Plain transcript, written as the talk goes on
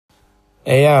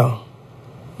Hey, yo,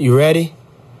 you ready?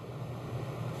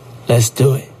 Let's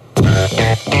do it.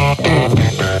 Yeah.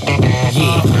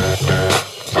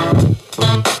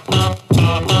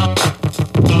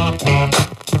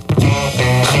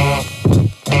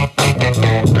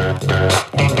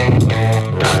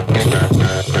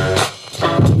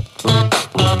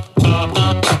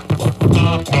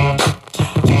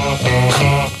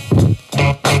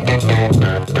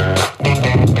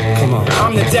 Come on.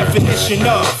 I'm the definition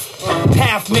of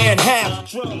half man,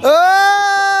 half drum. Oh,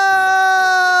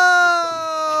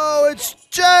 it's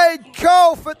Jade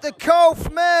Culph at the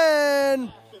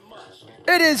Culphman.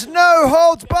 It is no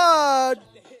holds barred.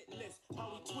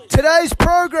 Today's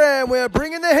program, we are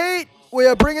bringing the heat. We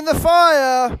are bringing the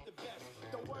fire.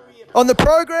 On the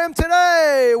program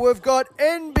today, we've got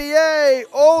NBA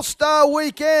All-Star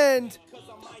Weekend.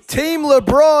 Team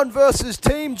LeBron versus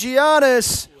Team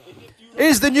Giannis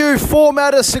is the new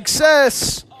format of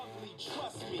success.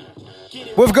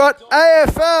 We've got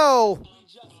AFL.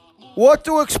 What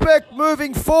to expect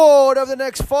moving forward over the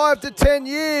next 5 to 10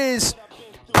 years.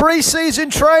 Pre-season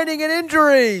training and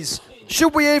injuries.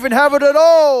 Should we even have it at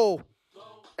all?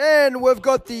 And we've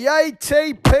got the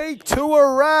ATP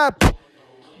Tour wrap.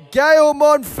 Gael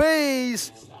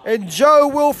Monfils and Joe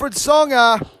Wilfried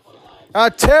Songa are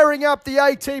tearing up the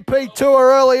ATP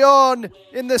Tour early on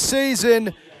in the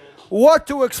season. What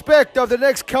to expect over the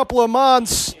next couple of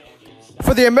months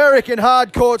for the American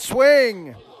hardcourt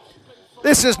swing.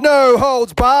 This is no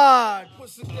holds barred.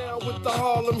 Sit down with the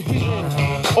Harlem Heat.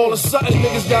 All of a sudden,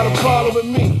 niggas got a problem with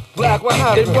me. Black, what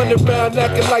happened? They run around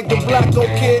acting like the black don't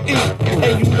can't eat.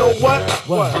 And you know what?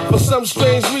 For some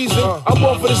strange reason, I'm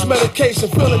on for this medication,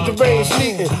 feeling deranged,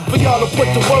 needing for y'all to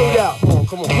put the word out.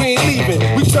 Come on. We ain't leaving.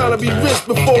 We trying to be rich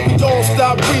before we all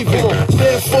stop breathing.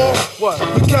 Therefore,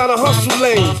 we kinda hustle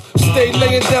lanes. Stay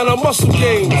laying down our muscle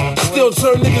games. Still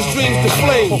turn niggas' dreams to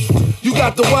flames. You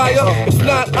got the wire? If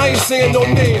not, I ain't saying no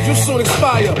names. You soon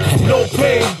expire. No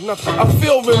pain. I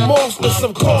feel remorseless.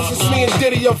 Of course, it's me and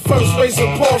Diddy up first,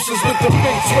 racing Porsches with the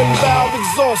big twin valve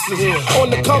exhausters. On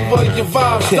the cover of your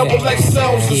vibes, double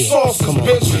XLs and saucers,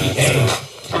 bitch.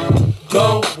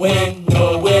 Going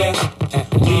nowhere.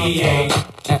 We ain't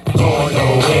going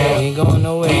nowhere. We ain't going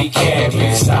nowhere. We can't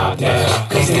be stopped now.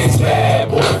 Cause it's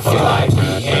bad boy for life.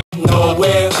 We ain't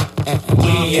nowhere.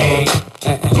 We ain't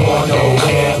going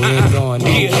nowhere. We ain't going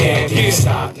nowhere. We can't be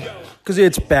stopped now. Because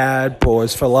it's bad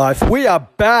boys for life. We are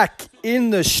back in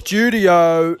the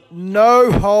studio.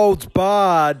 No holds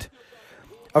barred.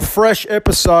 A fresh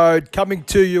episode coming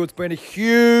to you. It's been a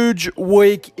huge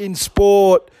week in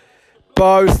sport,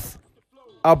 both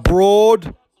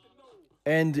abroad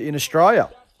and in Australia.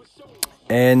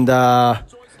 And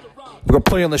we've got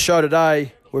plenty on the show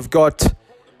today. We've got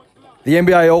the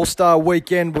NBA All-Star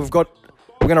Weekend. We're going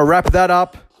to wrap that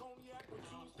up.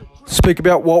 Speak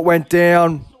about what went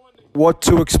down, what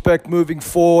to expect moving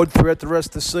forward throughout the rest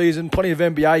of the season. Plenty of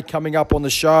NBA coming up on the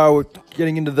show. We're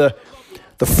getting into the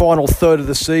final third of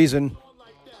the season.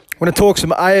 We're going to talk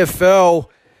some AFL,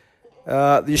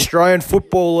 the Australian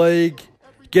Football League,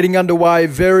 getting underway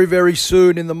very, very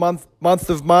soon in the month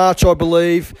of March, I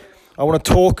believe. I want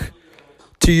to talk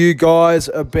to you guys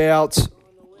about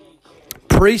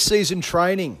pre-season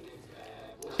training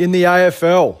in the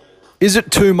AFL. Is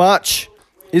it too much?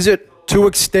 Is it too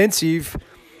extensive?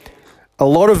 A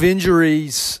lot of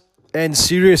injuries and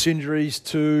serious injuries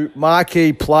to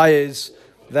marquee players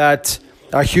that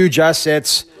are huge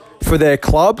assets for their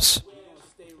clubs.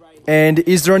 And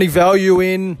is there any value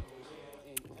in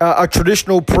a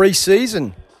traditional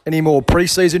pre-season anymore?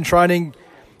 Pre-season training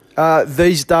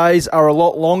these days are a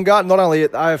lot longer, not only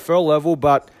at the AFL level,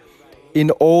 but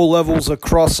in all levels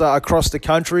across the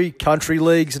country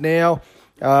leagues now.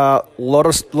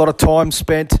 Lot of time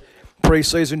spent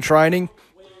pre-season training.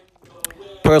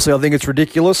 Personally, I think it's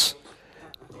ridiculous.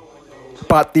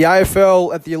 But the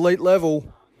AFL at the elite level,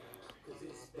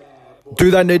 do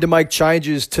they need to make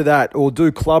changes to that, or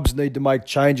do clubs need to make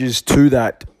changes to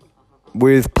that?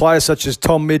 With players such as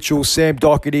Tom Mitchell, Sam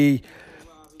Doherty,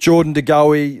 Jordan De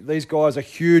Goey, these guys are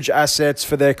huge assets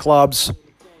for their clubs,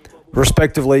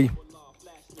 respectively.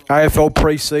 AFL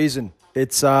pre-season,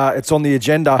 it's on the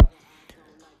agenda.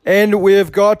 And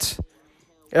we've got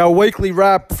our weekly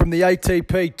wrap from the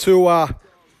ATP Tour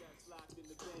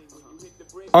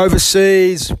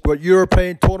overseas. We've got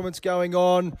European tournaments going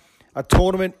on, a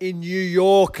tournament in New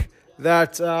York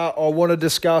that I want to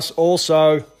discuss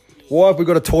also. Why have we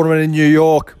got a tournament in New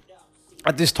York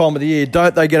at this time of the year?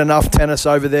 Don't they get enough tennis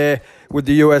over there with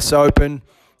the US Open,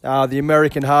 the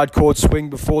American hardcourt swing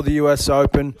before the US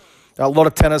Open? A lot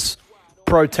of tennis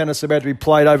pro tennis about to be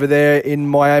played over there in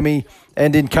Miami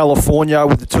and in California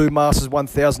with the two Masters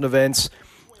 1000 events.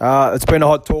 It's been a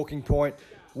hot talking point.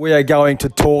 We are going to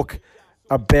talk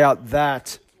about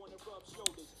that.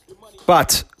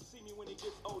 But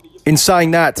in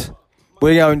saying that,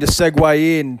 we're going to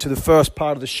segue into the first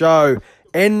part of the show.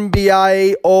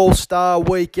 NBA All-Star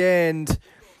Weekend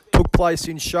took place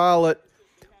in Charlotte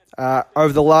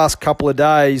over the last couple of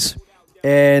days.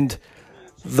 And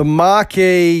the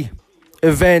marquee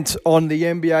event on the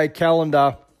NBA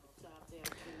calendar,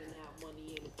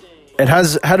 it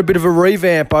has had a bit of a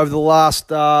revamp over the last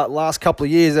couple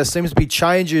of years. There seems to be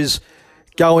changes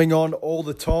going on all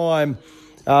the time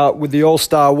with the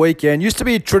All-Star Weekend. Used to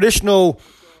be the traditional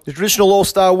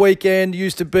All-Star Weekend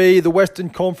used to be the Western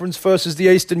Conference versus the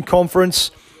Eastern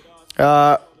Conference.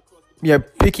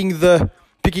 Picking the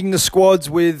squads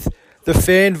with the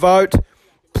fan vote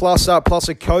plus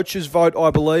a coach's vote, I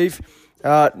believe.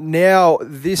 Now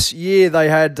this year they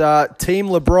had Team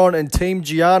LeBron and Team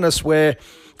Giannis, where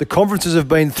the conferences have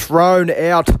been thrown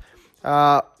out,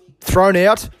 and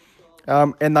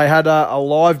they had a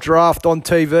live draft on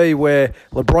TV where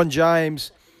LeBron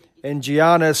James and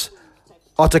Giannis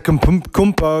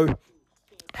Antetokounmpo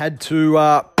had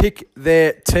to pick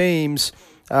their teams.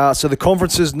 So the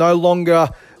conference is no longer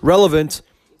relevant,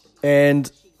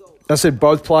 and I said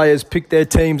both players pick their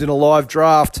teams in a live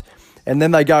draft, and then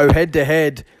they go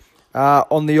head-to-head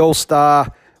on the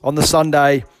All-Star on the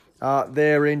Sunday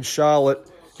there in Charlotte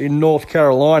in North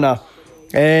Carolina.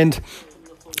 And,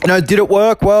 did it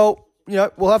work? Well,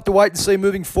 we'll have to wait and see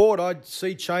moving forward. I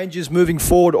see changes moving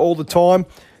forward all the time.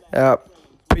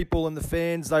 People and the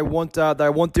fans, they want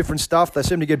different stuff. They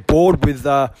seem to get bored with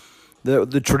the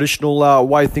traditional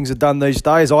way things are done these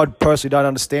days. I personally don't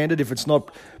understand it. If it's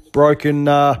not broken,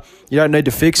 you don't need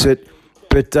to fix it.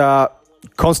 But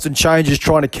constant changes,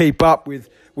 trying to keep up with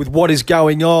what is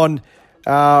going on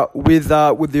with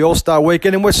the All-Star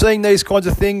Weekend, and we're seeing these kinds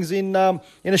of things in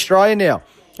Australia now.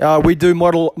 We do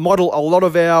model a lot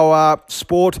of our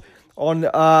sport on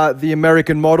the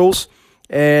American models,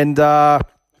 and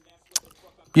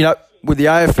with the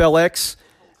AFLX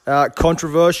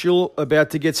controversial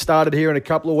about to get started here in a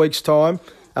couple of weeks' time,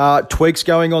 tweaks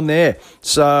going on there.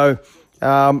 So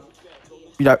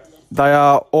they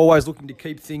are always looking to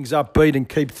keep things upbeat and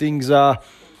keep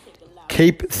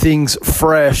things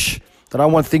fresh. They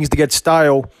don't want things to get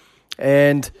stale.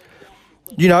 And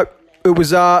it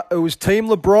was Team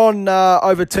LeBron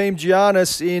over Team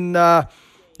Giannis in a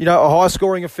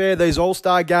high-scoring affair. These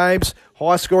All-Star games,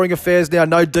 high-scoring affairs now,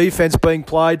 no defense being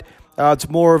played. It's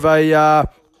more of a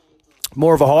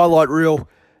highlight reel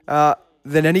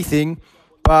than anything.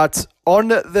 But on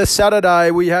the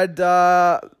Saturday, we had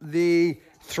the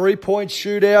three-point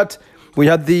shootout. We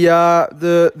had the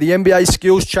NBA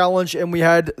Skills Challenge, and we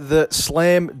had the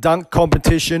Slam Dunk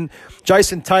competition.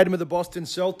 Jason Tatum of the Boston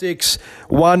Celtics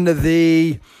won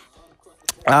the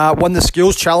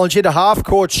Skills Challenge. Hit a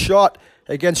half-court shot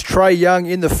against Trae Young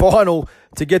in the final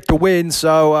to get the win.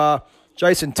 So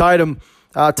Jason Tatum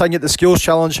taking it the Skills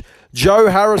Challenge. Joe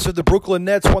Harris of the Brooklyn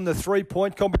Nets won the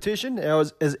three-point competition. Now,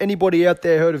 has anybody out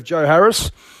there heard of Joe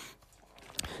Harris?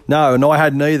 No, and I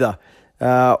hadn't either.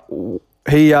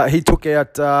 He took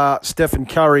out Stephen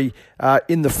Curry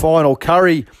in the final.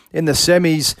 Curry in the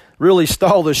semis really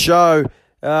stole the show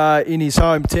in his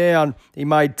hometown. He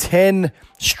made 10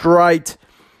 straight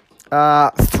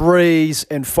threes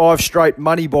and 5 straight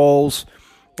money balls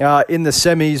in the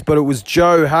semis, but it was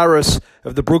Joe Harris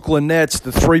of the Brooklyn Nets,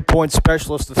 the three-point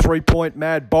specialist, the three-point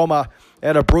mad bomber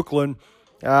out of Brooklyn,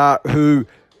 who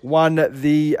won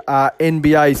the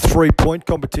NBA three-point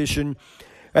competition.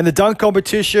 And the dunk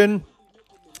competition,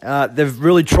 they've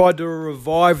really tried to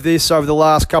revive this over the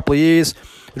last couple of years.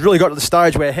 It's really got to the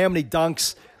stage where how many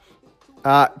dunks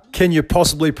can you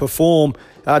possibly perform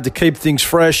to keep things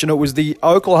fresh? And it was the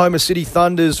Oklahoma City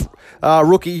Thunder's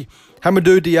rookie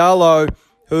Hamidou Diallo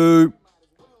who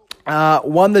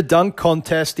won the dunk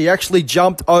contest. He actually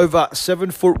jumped over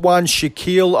 7'1"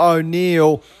 Shaquille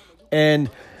O'Neal and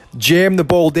jammed the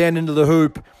ball down into the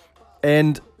hoop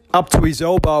and up to his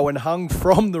elbow and hung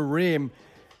from the rim,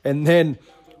 and then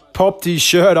popped his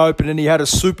shirt open and he had a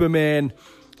Superman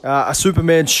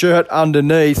shirt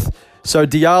underneath. So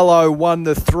Diallo won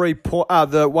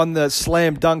the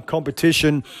slam dunk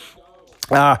competition.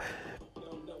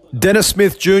 Dennis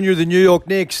Smith Jr. of the New York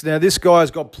Knicks. Now this guy's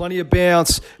got plenty of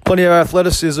bounce, plenty of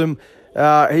athleticism.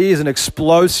 He is an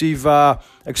explosive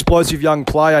young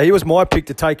player. He was my pick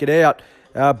to take it out,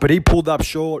 but he pulled up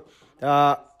short.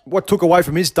 What took away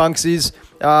from his dunks is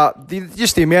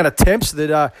just the amount of attempts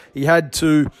that he had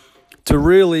to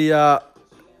really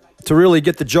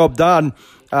get the job done.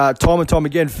 time and time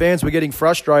again, fans were getting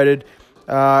frustrated,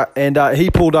 and he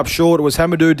pulled up short. It was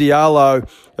Hamidou Diallo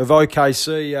of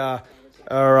OKC,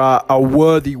 a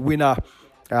worthy winner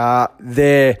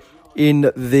there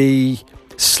in the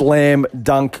slam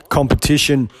dunk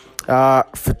competition for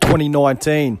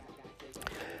 2019.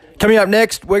 Coming up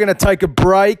next, we're going to take a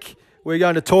break. We're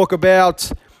going to talk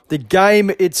about the game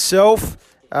itself,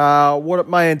 what it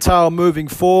may entail moving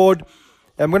forward.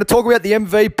 And I'm going to talk about the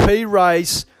MVP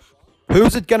race.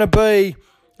 Who's it going to be?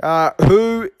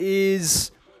 Who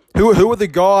are the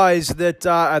guys that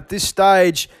at this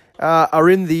stage are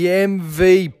in the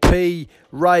MVP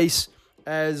race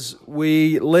as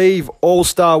we leave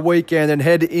All-Star Weekend and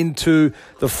head into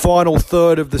the final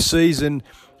third of the season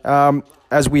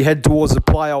as we head towards the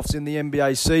playoffs in the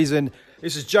NBA season.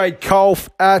 This is Jade Culph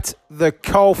at the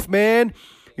Culphman.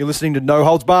 You're listening to No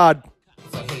Holds Barred.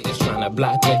 Trying to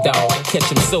block me, dog. Catch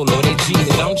them solo, they G's,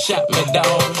 don't shot me,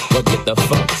 dog. But get the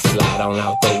fuck, slide on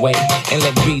out the way. And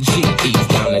let BG ease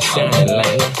down the shine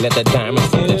lane. Let the diamonds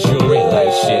from the jewelry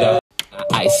light shit up.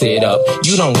 Ice it up.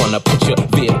 You don't want to put your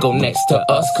vehicle next to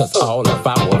us, cause all of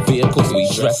our vehicles, we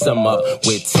dress them up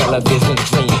with television,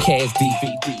 Dreamcast,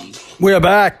 DVDs. We're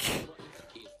back.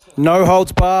 No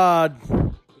Holds Barred.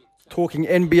 Talking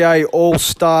NBA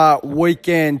All-Star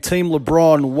Weekend. Team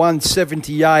LeBron,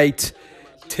 178.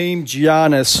 Team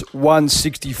Giannis,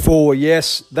 164.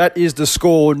 Yes, that is the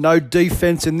score. No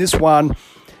defense in this one,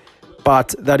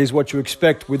 but that is what you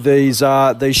expect with these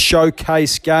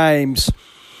showcase games.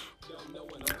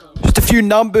 Just a few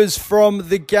numbers from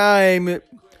the game.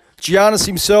 Giannis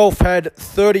himself had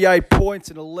 38 points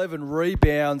and 11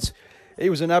 rebounds. He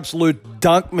was an absolute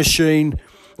dunk machine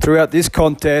throughout this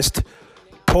contest.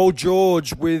 Paul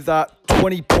George with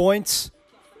 20 points.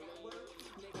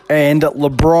 And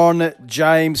LeBron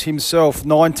James himself,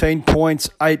 19 points,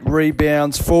 8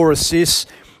 rebounds, 4 assists.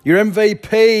 Your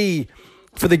MVP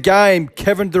for the game,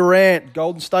 Kevin Durant,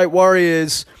 Golden State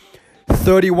Warriors,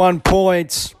 31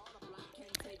 points.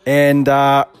 And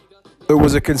it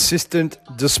was a consistent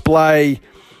display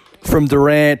from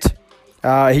Durant.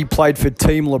 He played for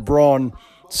Team LeBron.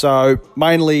 So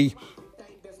mainly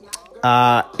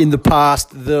in the past,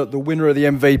 the winner of the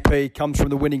MVP comes from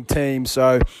the winning team.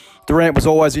 So Durant was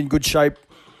always in good shape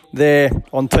there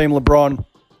on Team LeBron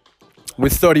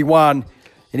with 31,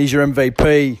 and he's your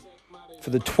MVP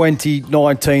for the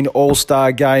 2019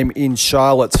 All-Star Game in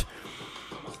Charlotte.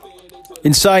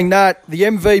 In saying that, the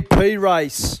MVP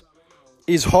race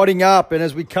is hotting up, and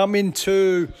as we come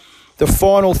into the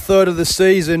final third of the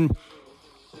season,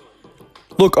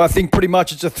 look, I think pretty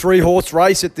much it's a 3-horse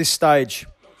race at this stage.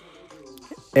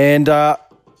 And to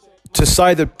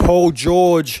say that Paul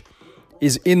George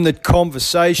is in the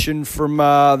conversation from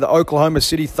the Oklahoma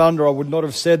City Thunder, I would not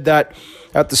have said that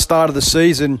at the start of the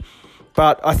season.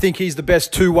 But I think he's the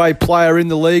best two-way player in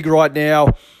the league right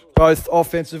now, both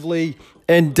offensively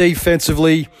and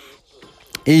defensively.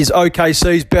 He's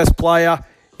OKC's best player.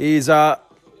 He's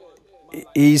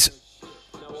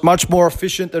much more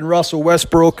efficient than Russell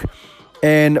Westbrook.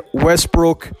 And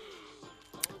Westbrook,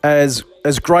 as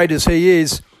great as he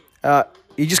is,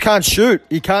 he just can't shoot.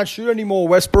 He can't shoot anymore,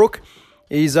 Westbrook.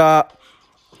 He's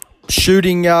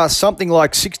shooting something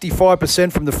like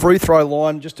 65% from the free throw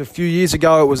line. Just a few years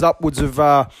ago, it was upwards of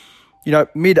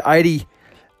mid-80,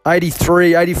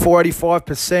 83, 84,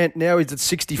 85%. Now he's at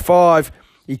 65.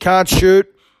 He can't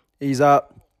shoot. He's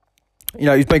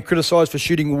he's been criticised for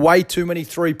shooting way too many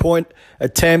three-point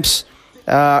attempts.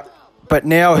 But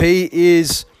now he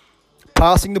is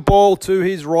passing the ball to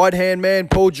his right-hand man,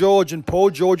 Paul George, and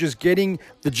Paul George is getting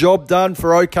the job done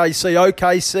for OKC.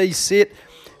 OKC sit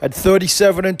at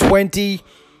 37-20,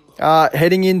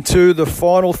 heading into the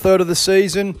final third of the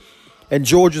season, and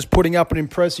George is putting up an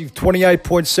impressive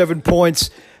 28.7 points,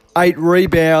 8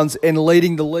 rebounds, and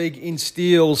leading the league in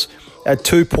steals at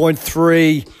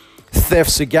 2.3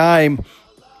 thefts a game.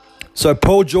 So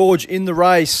Paul George in the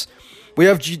race. We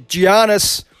have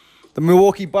Giannis. The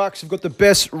Milwaukee Bucks have got the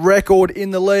best record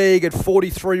in the league at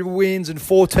 43 wins and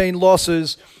 14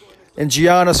 losses. And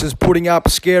Giannis is putting up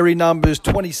scary numbers,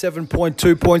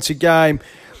 27.2 points a game,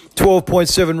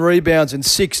 12.7 rebounds and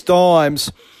 6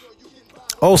 dimes.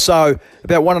 Also,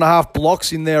 about 1.5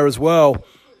 blocks in there as well.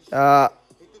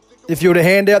 If you were to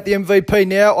hand out the MVP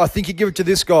now, I think you give it to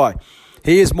this guy.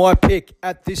 He is my pick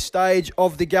at this stage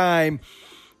of the game.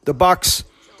 The Bucks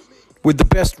with the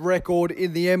best record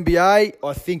in the NBA.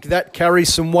 I think that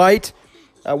carries some weight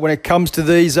when it comes to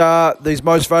these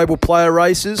most valuable player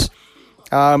races.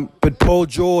 But Paul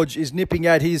George is nipping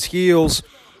at his heels,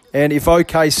 and if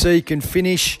OKC can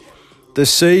finish the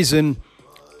season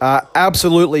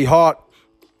absolutely hot,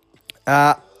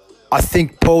 I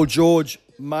think Paul George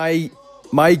may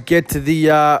get to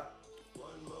the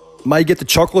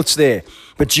chocolates there.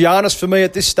 But Giannis for me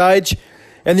at this stage.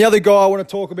 And the other guy I want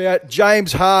to talk about,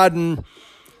 James Harden.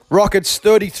 Rockets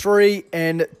 33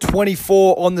 and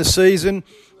 24 on the season.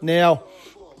 Now,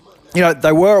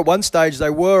 they were at one stage, they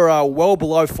were well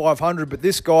below 500, but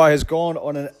this guy has gone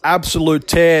on an absolute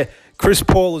tear. Chris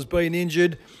Paul has been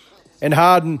injured, and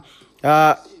Harden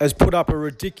has put up a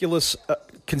ridiculous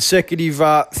consecutive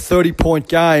 30-point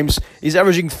games. He's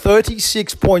averaging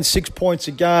 36.6 points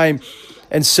a game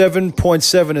and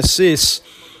 7.7 assists.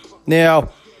 Now,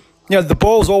 the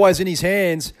ball's always in his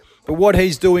hands, but what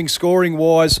he's doing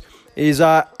scoring-wise is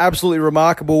absolutely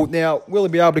remarkable. Now, will he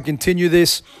be able to continue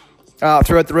this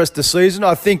throughout the rest of the season?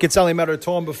 I think it's only a matter of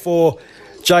time before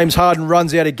James Harden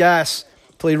runs out of gas,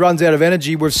 till he runs out of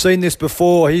energy. We've seen this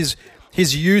before. His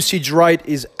usage rate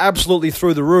is absolutely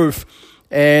through the roof,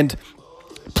 and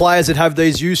players that have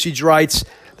these usage rates,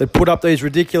 that put up these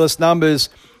ridiculous numbers,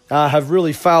 have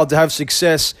really failed to have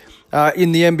success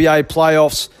in the NBA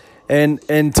playoffs and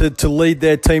to lead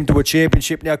their team to a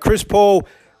championship. Now, Chris Paul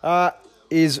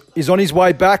is on his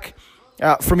way back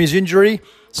from his injury,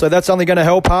 so that's only going to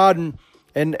help Harden,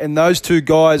 and those two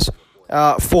guys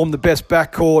form the best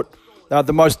backcourt,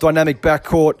 the most dynamic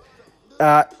backcourt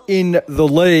in the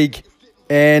league.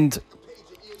 And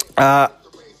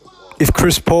if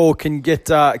Chris Paul can get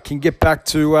back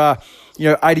to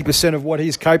 80% of what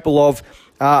he's capable of,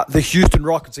 the Houston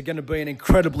Rockets are going to be an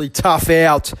incredibly tough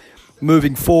out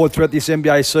moving forward throughout this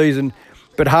NBA season.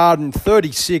 But Harden,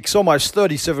 36, almost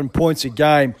 37 points a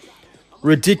game.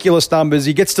 Ridiculous numbers.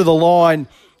 He gets to the line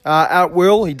at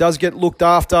will. He does get looked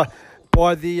after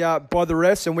by the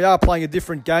refs, and we are playing a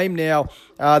different game now.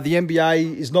 The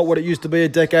NBA is not what it used to be a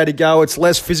decade ago. It's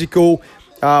less physical,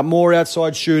 more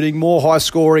outside shooting, more high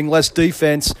scoring, less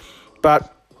defense.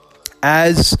 But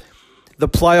as the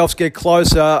playoffs get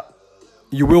closer,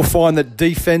 you will find that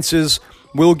defenses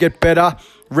will get better.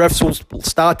 Refs will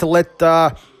start to let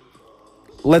the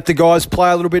guys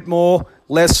play a little bit more,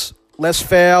 less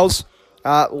fouls,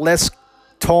 less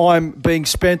time being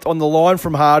spent on the line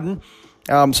from Harden.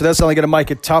 So that's only going to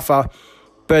make it tougher.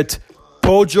 But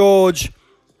Paul George,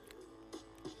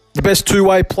 the best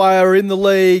two-way player in the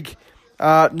league,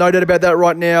 no doubt about that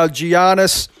right now.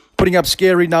 Giannis putting up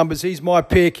scary numbers. He's my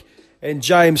pick. And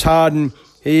James Harden,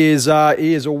 he is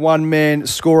a one-man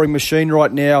scoring machine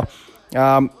right now.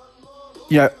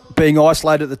 Being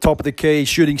isolated at the top of the key,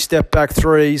 shooting step-back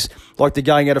threes like they're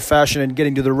going out of fashion and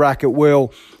getting to the rack at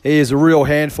will. He is a real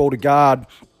handful to guard.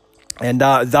 And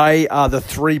they are the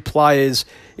three players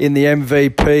in the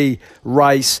MVP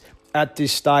race at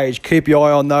this stage. Keep your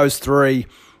eye on those three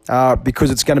because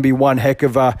it's going to be one heck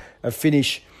of a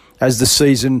finish as the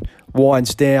season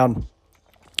winds down.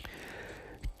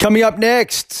 Coming up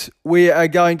next, we are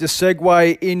going to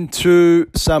segue into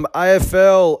some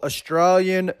AFL,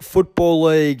 Australian Football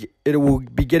League. It will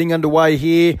be getting underway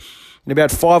here in about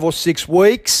 5 or 6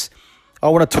 weeks. I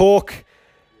want to talk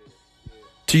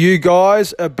to you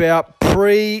guys about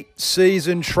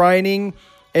pre-season training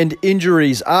and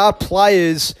injuries. Are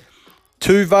players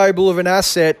too valuable of an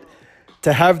asset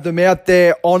to have them out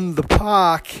there on the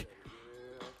park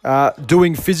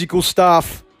doing physical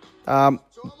stuff?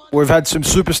 We've had some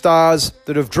superstars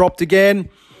that have dropped again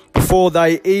before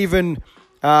they even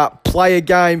play a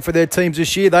game for their teams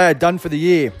this year. They are done for the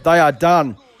year. They are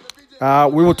done.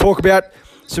 We will talk about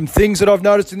some things that I've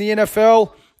noticed in the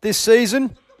NFL this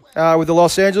season with the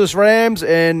Los Angeles Rams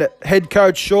and head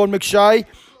coach Sean McShay.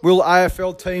 Will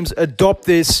AFL teams adopt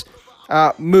this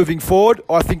moving forward?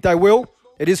 I think they will.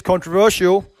 It is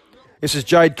controversial. This is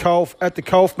Jade Culph at the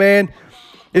Culphman.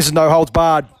 This is No Holds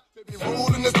Barred.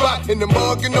 Rule in the spot, in the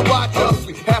mug, in the watch.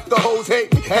 Half the hoes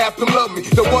hate me, half them love me.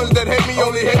 The ones that hate me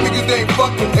only hate me because they ain't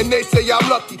fucking, and they say I'm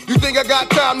lucky. You think I got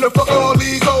time to fuck all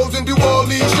these hoes and do all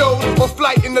these shows? On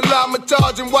flight in the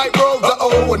Lamatage in white robes.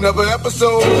 Another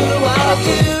episode.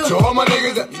 To all my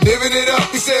niggas that be living it up,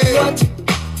 he said. What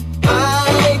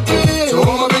I do. To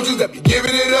all my bitches that be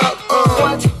giving it up.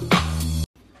 What?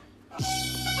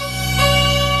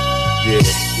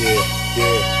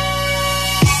 Yeah.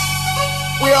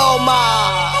 We all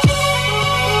mine.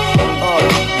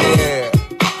 Yeah.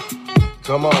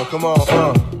 Come on.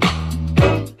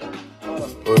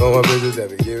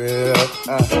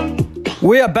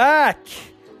 We are back.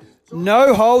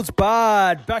 No Holds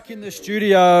Barred. Back in the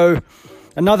studio.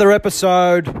 Another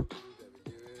episode. And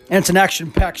it's an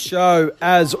action-packed show,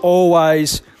 as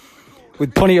always,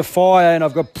 with plenty of fire. And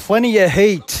I've got plenty of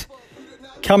heat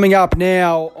coming up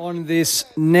now on this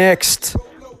next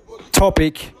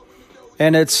topic.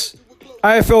 And it's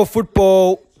AFL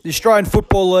football. The Australian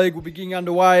Football League will be getting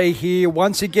underway here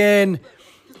once again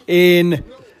in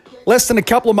less than a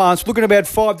couple of months, looking about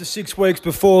 5 to 6 weeks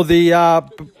before the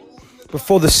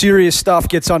serious stuff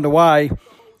gets underway.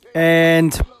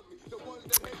 And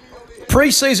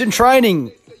pre-season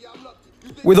training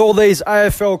with all these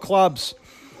AFL clubs.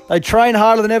 They train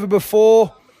harder than ever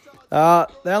before. They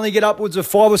only get upwards of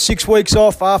 5 or 6 weeks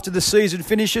off after the season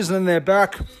finishes, and then they're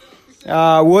back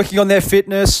working on their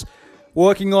fitness,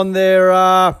 working on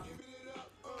their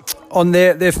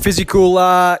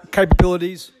physical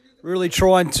capabilities, really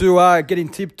trying to get in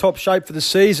tip-top shape for the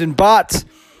season. But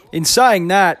in saying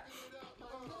that,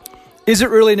 is it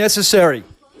really necessary?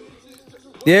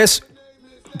 Yes.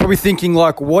 Probably thinking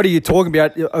like, what are you talking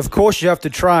about? Of course you have to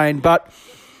train, but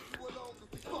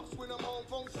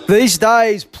these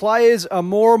days players are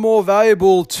more and more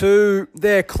valuable to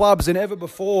their clubs than ever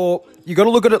before. You've got to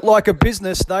look at it like a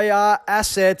business. They are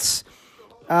assets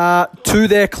to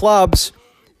their clubs.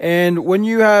 And when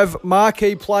you have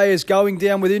marquee players going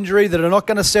down with injury that are not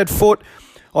going to set foot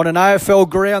on an AFL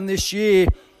ground this year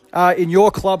in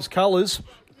your club's colours,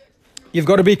 you've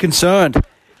got to be concerned.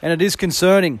 And it is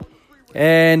concerning.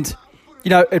 And,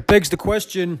 it begs the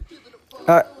question,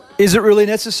 is it really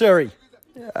necessary?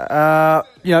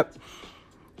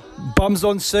 Bums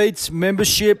on seats,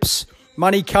 memberships,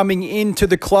 money coming into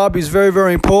the club is very,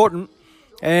 very important.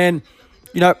 And,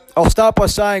 I'll start by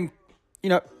saying,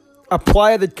 a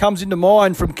player that comes into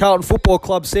mind from Carlton Football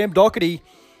Club, Sam Doherty,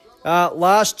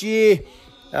 last year,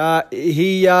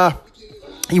 he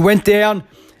went down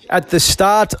at the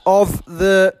start of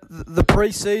the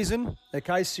pre-season.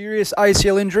 Okay, serious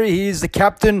ACL injury. He is the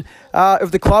captain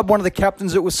of the club, one of the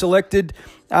captains that was selected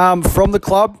from the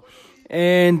club.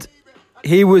 And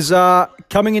he was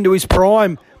coming into his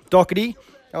prime, Doherty,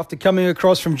 after coming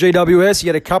across from GWS. He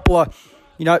had a couple of,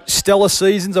 stellar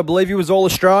seasons. I believe he was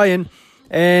All-Australian.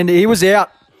 And he was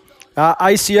out.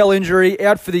 ACL injury,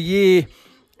 out for the year.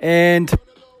 And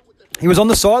he was on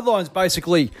the sidelines,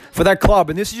 basically, for that club.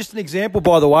 And this is just an example,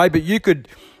 by the way, but you could,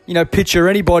 picture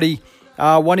anybody,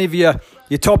 one of your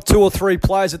top 2 or 3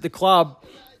 players at the club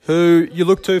who you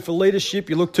look to for leadership,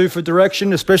 you look to for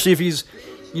direction, especially if he's,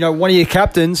 one of your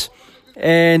captains.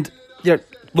 And,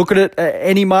 look at it,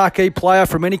 any marquee player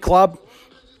from any club,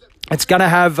 it's going to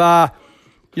have,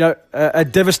 a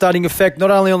devastating effect, not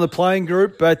only on the playing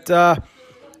group, but,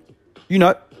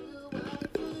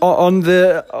 on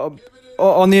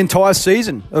the entire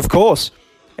season, of course.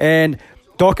 And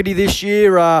Doherty this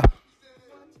year,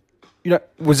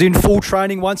 was in full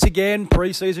training once again,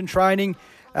 pre-season training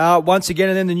once again,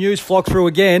 and then the news flocked through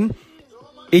again.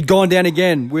 He'd gone down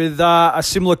again with a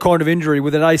similar kind of injury,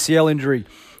 with an ACL injury.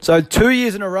 So 2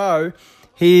 years in a row,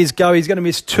 he's going to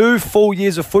miss 2 full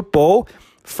years of football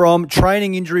from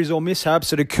training injuries or mishaps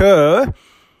that occur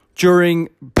during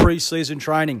pre-season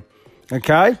training.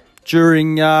 Okay?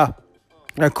 During,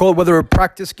 call it whether it's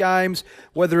practice games,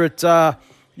 whether it's, it's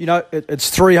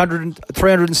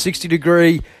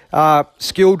 360-degree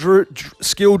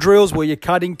skill drills where you're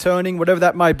cutting, turning, whatever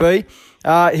that may be.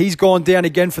 He's gone down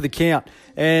again for the count.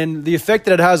 And the effect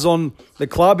that it has on the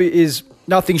club is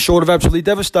nothing short of absolutely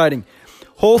devastating.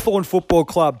 Hawthorn Football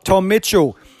Club, Tom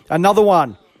Mitchell, another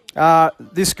one.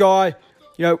 This guy,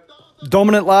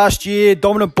 dominant last year,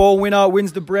 dominant ball winner,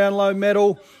 wins the Brownlow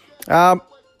medal.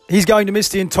 He's going to miss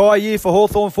the entire year for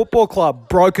Hawthorn Football Club.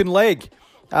 Broken leg.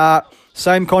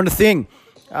 Same kind of thing.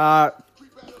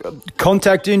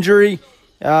 Contact injury.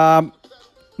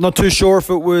 Not too sure if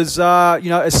it was,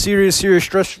 a serious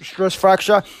stress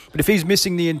fracture. But if he's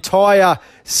missing the entire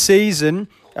season,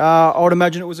 I would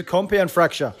imagine it was a compound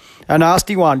fracture. A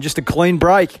nasty one, just a clean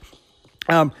break.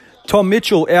 Tom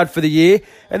Mitchell out for the year.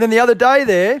 And then the other day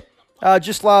there,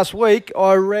 just last week,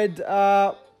 I read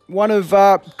one of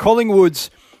Collingwood's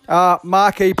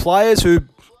marquee players who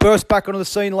burst back onto the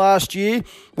scene last year,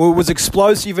 was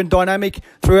explosive and dynamic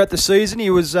throughout the season.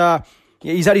 He's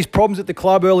had his problems at the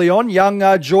club early on. Young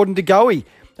Jordan De Goey,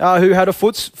 who had a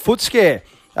foot scare,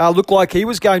 looked like he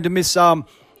was going to miss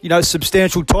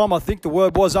substantial time. I think the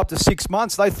word was up to 6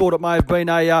 months. They thought it may have been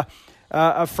a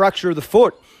fracture of the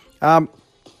foot. They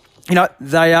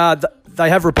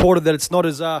have reported that it's not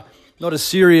as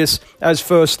serious as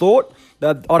first thought.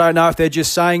 I don't know if they're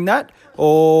just saying that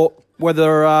or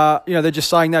whether they're just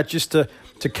saying that just to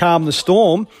calm the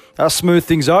storm, smooth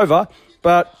things over.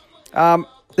 But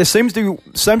there seems to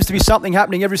be something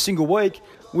happening every single week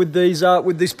with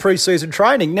this pre-season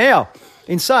training. Now,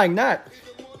 in saying that,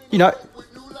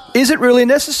 is it really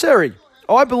necessary?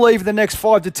 I believe in the next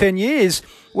 5 to 10 years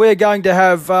we're going to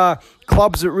have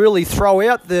clubs that really throw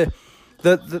out the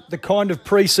kind of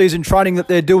pre-season training that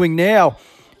they're doing now.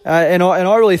 And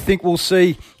I really think we'll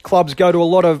see clubs go to a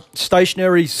lot of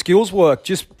stationary skills work,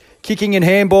 just kicking and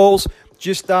handballs,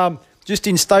 just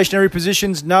in stationary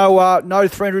positions, no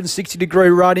 360-degree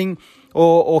running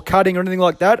or cutting or anything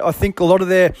like that. I think a lot of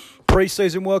their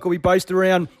pre-season work will be based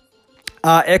around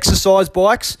exercise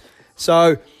bikes.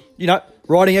 So,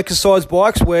 riding exercise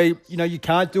bikes where, you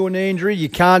can't do a knee injury, you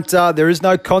can't, there is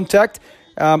no contact.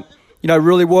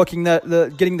 Really working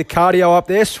getting the cardio up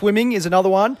there. Swimming is another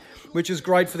one, which is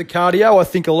great for the cardio. I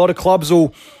think a lot of clubs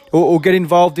will get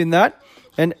involved in that.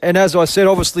 And as I said,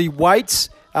 obviously weights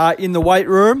in the weight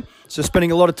room. So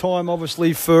spending a lot of time,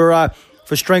 obviously, for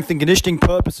strength and conditioning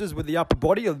purposes with the upper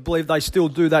body. I believe they still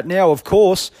do that now, of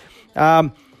course.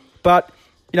 But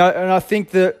and I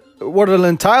think that what it'll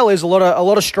entail is a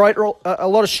lot of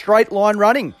straight line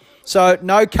running. So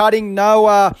no cutting,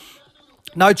 no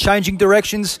changing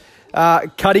directions,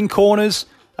 cutting corners,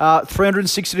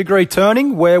 360-degree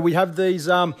turning, where we have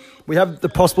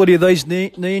the possibility of these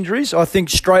knee injuries. I think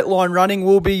straight line running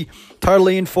will be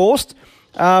totally enforced,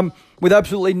 with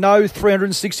absolutely no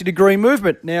 360-degree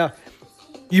movement. Now,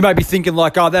 you may be thinking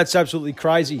like, oh, that's absolutely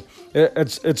crazy.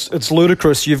 It's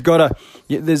ludicrous.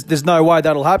 There's no way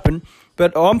that'll happen.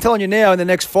 But I'm telling you now, in the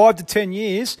next 5 to 10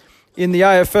 years in the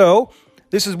AFL,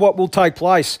 this is what will take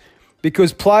place,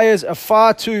 because players are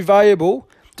far too valuable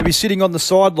to be sitting on the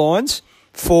sidelines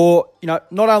for,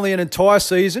 not only an entire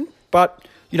season, but,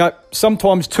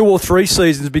 sometimes 2 or 3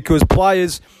 seasons, because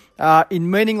players in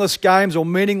meaningless games or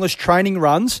meaningless training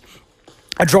runs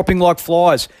are dropping like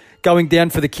flies, going down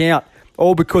for the count,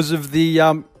 all because of the,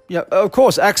 of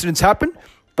course, accidents happen,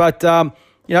 but, and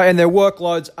their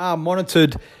workloads are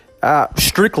monitored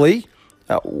strictly.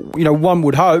 One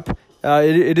would hope.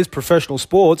 It is professional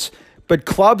sports, but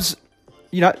clubs,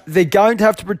 they're going to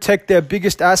have to protect their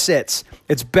biggest assets.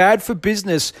 It's bad for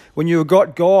business when you've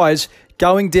got guys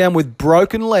going down with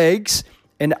broken legs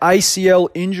and ACL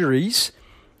injuries,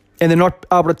 and they're not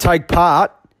able to take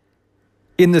part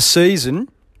in the season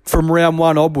from round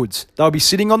 1 onwards. They'll be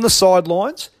sitting on the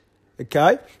sidelines,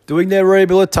 okay, doing their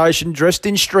rehabilitation, dressed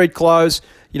in street clothes,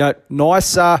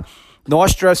 nice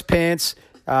dress pants,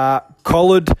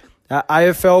 collared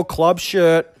AFL club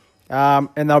shirt,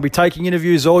 and they'll be taking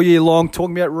interviews all year long,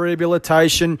 talking about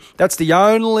rehabilitation. That's the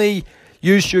only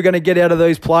use you're going to get out of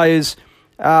these players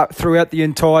throughout the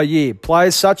entire year.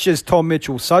 Players such as Tom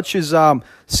Mitchell, such as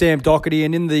Sam Doherty,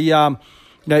 and in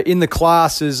the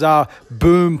class is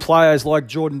boom players like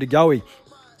Jordan De Goey.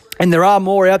 And there are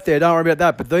more out there, don't worry about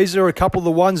that. But these are a couple of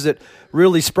the ones that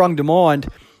really sprung to mind.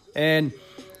 And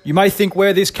you may think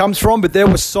where this comes from, but there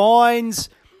were signs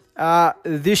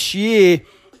this year.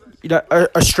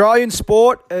 Australian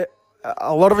sport,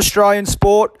 a lot of Australian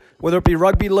sport, whether it be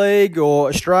rugby league or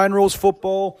Australian rules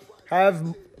football,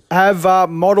 have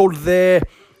modelled their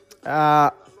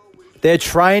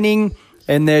training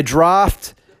and their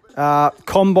draft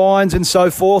combines and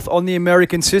so forth on the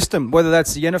American system, whether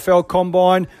that's the NFL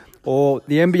combine or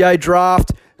the NBA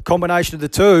draft, a combination of the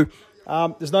two.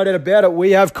 There's no doubt about it.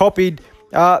 We have copied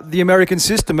the American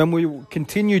system, and we will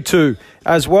continue to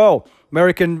as well.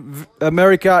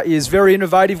 America is very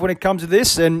innovative when it comes to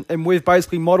this, and we've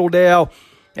basically modelled our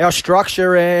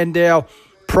structure and our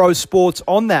pro sports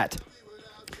on that.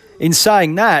 In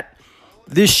saying that,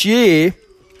 this year,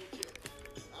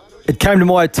 it came to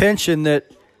my attention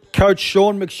that Coach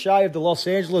Sean McShay of the Los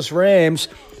Angeles Rams,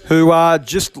 who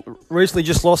just recently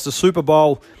lost the Super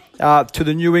Bowl to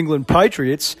the New England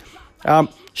Patriots,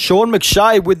 Sean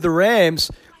McShay with the Rams,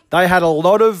 they had a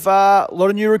lot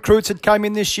of new recruits that came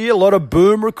in this year, a lot of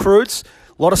boom recruits,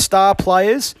 a lot of star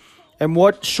players. And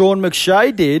what Sean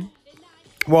McShay did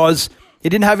was he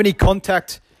didn't have any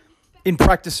contact in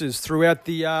practices throughout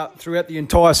the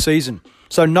entire season.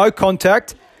 So no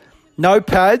contact, no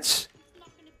pads,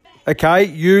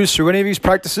 used through any of his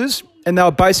practices, and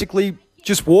they'll basically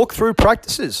just walk through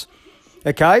practices.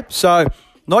 So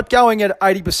not going at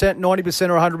 80%, 90%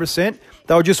 or 100%.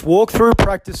 They'll just walk through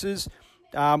practices,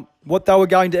 what they were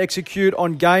going to execute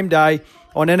on game day,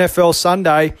 on NFL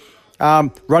Sunday,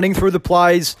 running through the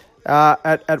plays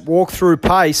at walkthrough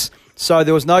pace. So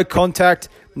there was no contact,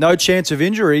 no chance of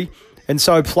injury, and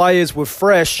so players were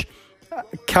fresh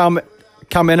come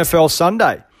NFL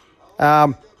Sunday.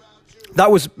 That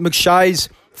was McShay's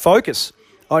focus.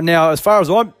 Now, as far as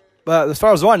I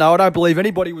know, I don't believe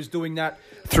anybody was doing that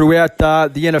throughout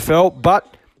the NFL,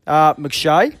 but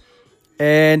McShay,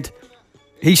 and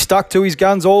he stuck to his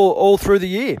guns all through the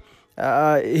year.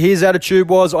 His attitude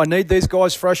was, I need these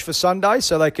guys fresh for Sunday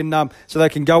so they can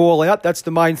go all out. That's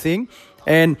the main thing,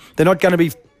 and they're not going to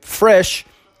be fresh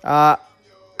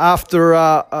after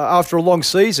a long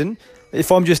season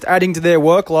if I'm just adding to their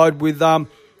workload with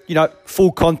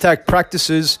full contact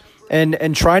practices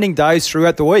and training days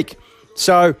throughout the week.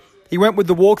 So He went with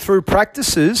the walkthrough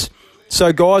practices,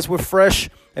 so guys were fresh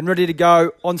and ready to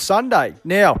go on Sunday.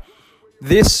 Now,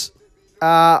 this,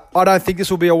 I don't think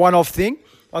this will be a one-off thing.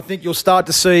 I think you'll start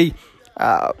to see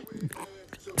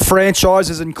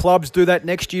franchises and clubs do that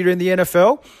next year in the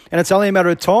NFL, and it's only a matter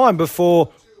of time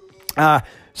before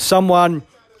someone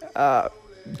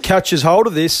catches hold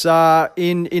of this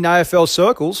in AFL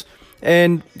circles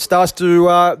and starts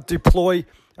to deploy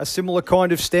a similar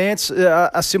kind of stance,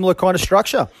 a similar kind of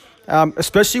structure,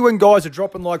 especially when guys are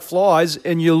dropping like flies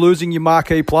and you're losing your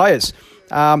marquee players.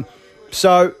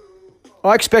 So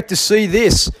I expect to see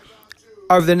this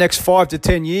over the next 5 to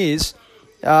 10 years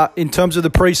in terms of the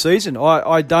pre-season.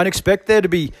 I don't expect there to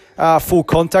be full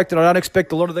contact, and I don't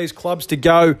expect a lot of these clubs to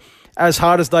go as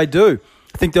hard as they do.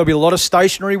 I think there'll be a lot of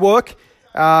stationary work,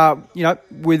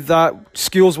 with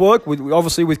skills work,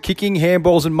 obviously with kicking,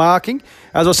 handballs and marking.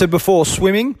 As I said before,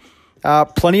 swimming,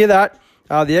 plenty of that.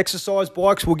 The exercise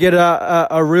bikes will get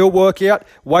a real workout.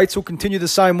 Weights will continue the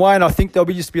same way, and I think there'll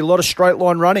just be a lot of straight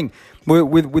line running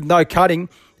with no cutting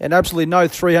and absolutely no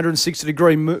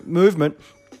 360-degree movement.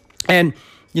 And,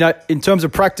 in terms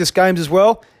of practice games as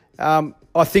well,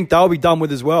 I think they'll be done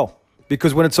with as well,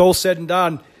 because when it's all said and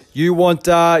done, you want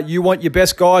your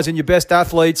best guys and your best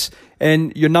athletes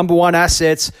and your number one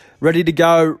assets ready to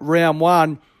go round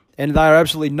one, and they are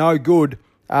absolutely no good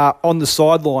on the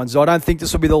sidelines. I don't think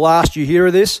this will be the last you hear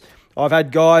of this. I've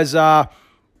had guys,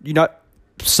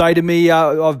 say to me,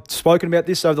 I've spoken about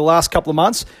this over the last couple of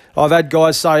months. I've had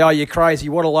guys say, "Oh, you're crazy.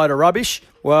 What a load of rubbish."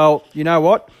 Well, you know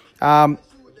what?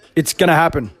 It's going to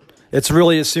happen. It's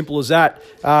really as simple as that.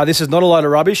 This is not a load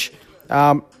of rubbish.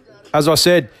 As I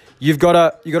said, you've got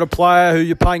a player who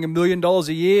you're paying $1 million a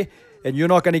year, and you're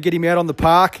not going to get him out on the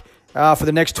park for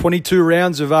the next 22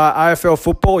 rounds of AFL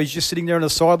football. He's just sitting there on the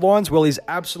sidelines. Well, he's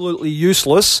absolutely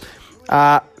useless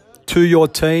to your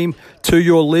team, to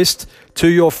your list, to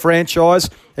your franchise,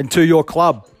 and to your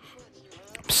club.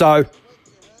 So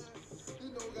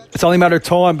it's only a matter of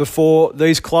time before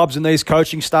these clubs and these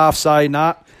coaching staff say,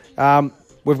 nah,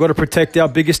 we've got to protect our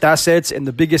biggest assets, and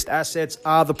the biggest assets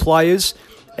are the players,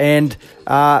 and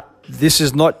this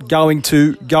is not going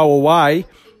to go away.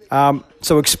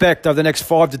 So expect over the next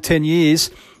 5 to 10 years,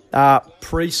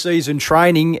 pre-season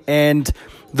training and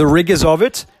the rigours of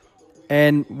it,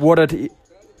 and what it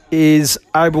is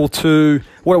able to,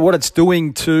 what it's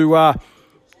doing to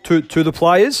the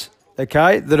players,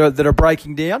 okay, that are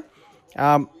breaking down.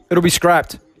 It'll be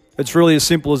scrapped. It's really as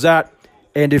simple as that.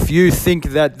 And if you think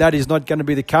that is not going to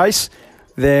be the case,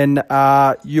 then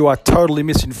you are totally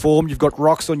misinformed. You've got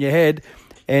rocks on your head,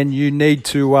 and you need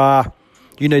to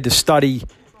study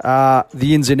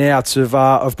the ins and outs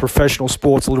of professional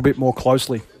sports a little bit more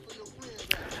closely.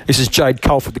 This is Jade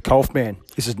Culphman, the Culphman.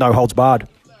 This is No Holds Barred.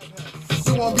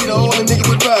 You won't be the only nigga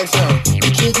with bags, huh? You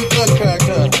can't get that crack,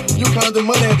 huh? You count the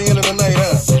money at the end of the night,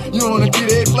 huh? You on a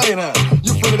G8 plane, huh?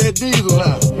 You full of that diesel,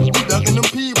 huh? You ducking them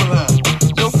people, huh?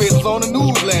 Your face was on the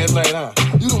news last night, huh?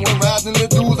 You the one rising the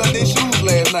dudes out their shoes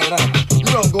last night, huh? You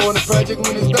don't go in the project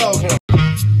when it's dog, huh?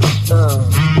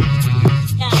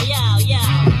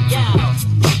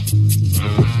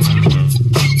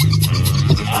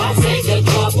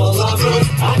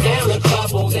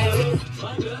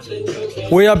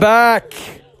 We are back.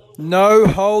 No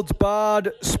Holds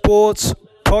Barred Sports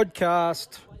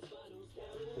Podcast.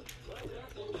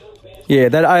 Yeah,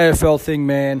 that AFL thing,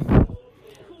 man.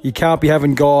 You can't be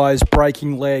having guys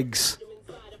breaking legs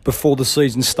before the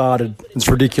season started. It's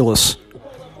ridiculous.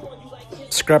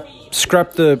 Scrap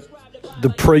the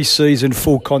pre-season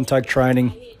full contact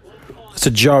training. It's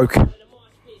a joke.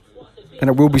 And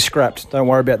it will be scrapped. Don't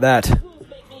worry about that.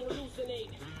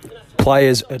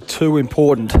 Players are too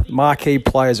important. Marquee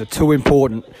players are too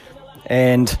important.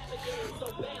 And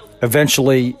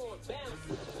eventually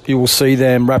you will see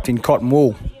them wrapped in cotton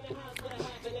wool.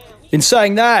 In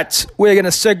saying that, we're going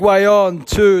to segue on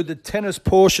to the tennis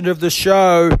portion of the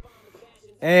show.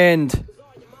 And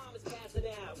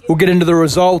we'll get into the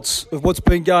results of what's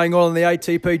been going on in the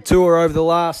ATP Tour over the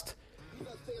last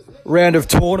round of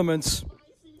tournaments.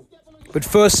 But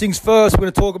first things first, we're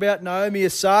going to talk about Naomi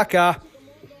Osaka,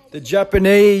 the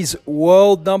Japanese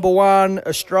world number one,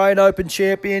 Australian Open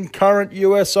champion, current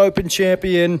US Open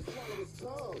champion.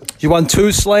 She won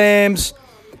 2 slams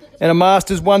and a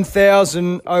Masters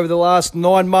 1000 over the last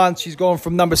 9 months. She's gone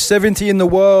from number 70 in the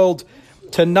world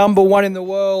to number 1 in the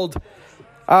world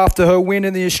after her win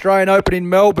in the Australian Open in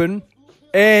Melbourne.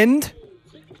 And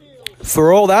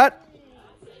for all that,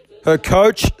 her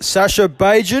coach, Sasha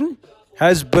Bajan,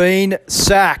 has been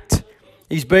sacked.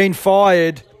 He's been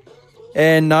fired.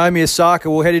 And Naomi Osaka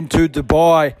will head into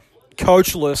Dubai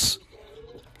coachless.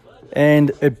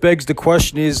 And it begs the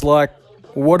question is, like,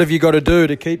 what have you got to do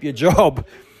to keep your job?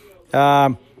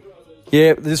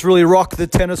 This really rocked the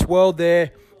tennis world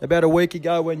there about a week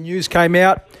ago when news came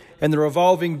out, and the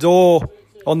revolving door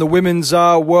on the women's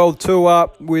world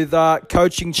tour with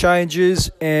coaching changes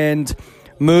and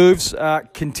moves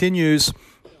continues.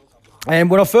 And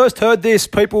when I first heard this,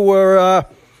 people were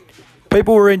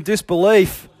in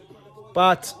disbelief.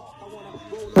 But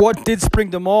what did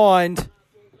spring to mind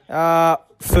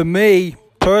for me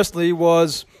personally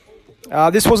was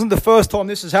this wasn't the first time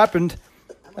this has happened.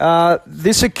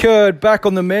 This occurred back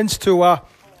on the men's tour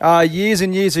years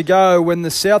and years ago when the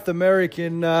South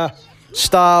American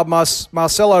star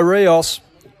Marcelo Rios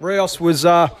was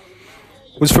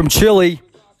from Chile.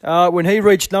 When he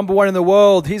reached number one in the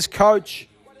world, his coach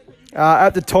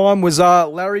at the time was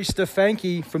Larry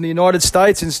Stefanki from the United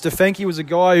States, and Stefanki was a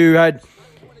guy who had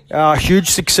huge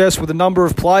success with a number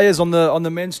of players on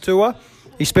the men's tour.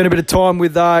 He spent a bit of time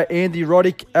with Andy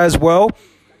Roddick as well,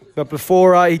 but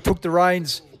before he took the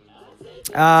reins,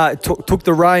 with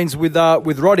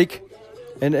Roddick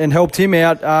and helped him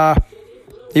out,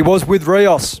 he was with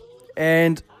Rios.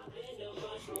 And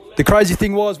the crazy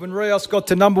thing was, when Rios got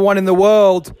to number one in the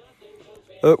world,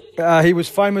 he was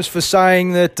famous for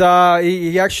saying that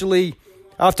he actually,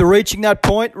 after reaching that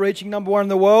point, reaching number one in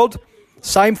the world,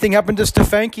 same thing happened to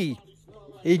Stefanki.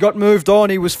 He got moved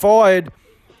on, he was fired,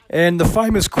 and the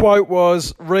famous quote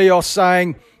was Rios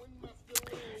saying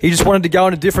he just wanted to go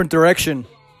in a different direction.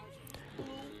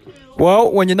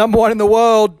 Well, when you're number one in the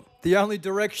world, the only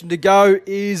direction to go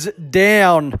is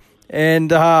down.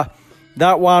 And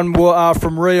that one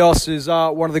from Rios is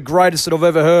one of the greatest that I've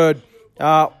ever heard.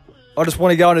 I just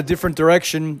want to go in a different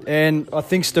direction. And I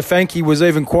think Stefanki was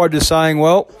even quoted as saying,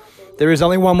 well, there is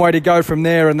only one way to go from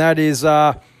there, and that is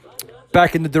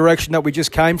back in the direction that we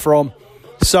just came from.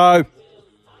 So,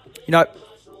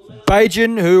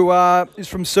 Bajin, who is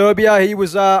from Serbia, he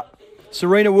was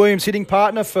Serena Williams' hitting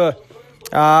partner for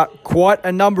quite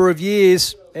a number of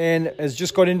years, and has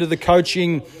just got into the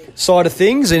coaching side of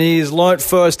things, and he's learnt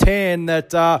firsthand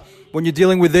that when you're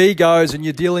dealing with egos and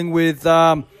you're dealing with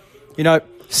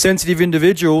sensitive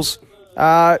individuals,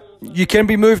 you can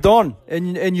be moved on,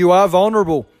 and you are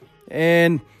vulnerable.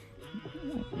 And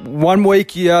one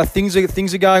week things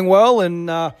are going well,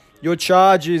 and your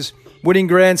charge is winning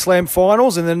Grand Slam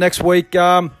finals, and the next week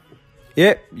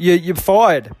you're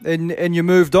fired and you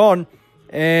moved on,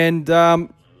 and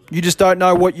you just don't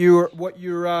know what you're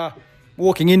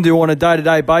walking into on a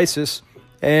day-to-day basis.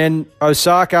 And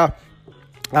Osaka,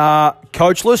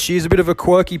 coachless, she's a bit of a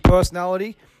quirky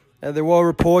personality. There were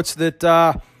reports that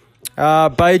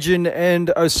Bajin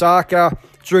and Osaka,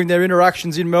 during their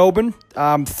interactions in Melbourne,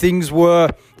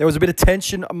 there was a bit of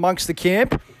tension amongst the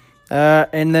camp.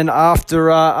 And then after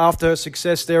her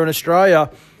success there in Australia,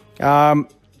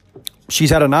 she's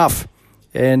had enough.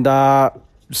 And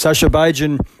Sasha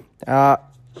Bajin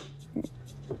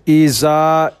is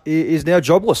now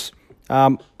jobless.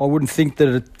 I wouldn't think that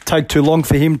it'd take too long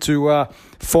for him to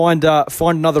find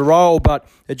another role, but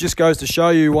it just goes to show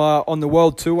you on the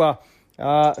world tour,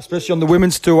 especially on the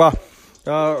women's tour,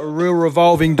 a real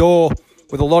revolving door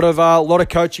with a lot of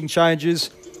coaching changes.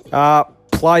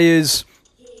 Players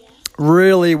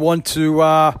really want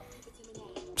to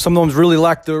sometimes really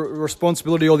lack the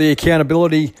responsibility or the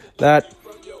accountability that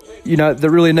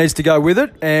really needs to go with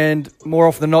it, and more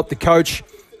often than not, the coach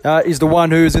is the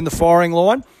one who's in the firing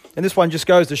line. And this one just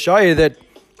goes to show you that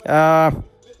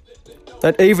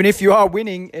that even if you are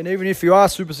winning and even if you are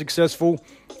super successful,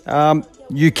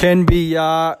 you can be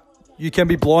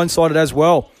blindsided as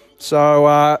well.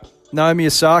 So Naomi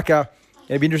Osaka,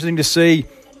 it'd be interesting to see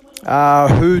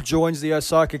who joins the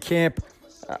Osaka camp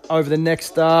over the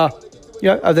next over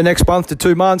the next month to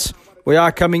 2 months. We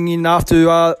are coming in after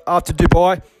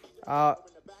Dubai.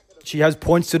 She has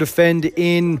points to defend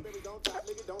in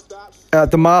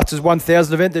the Masters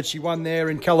 1000 event that she won there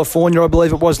in California, I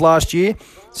believe it was last year.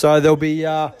 So there'll be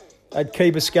at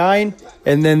Key Biscayne,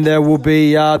 and then there will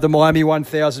be the Miami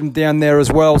 1000 down there as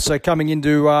well. So coming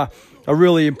into a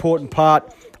really important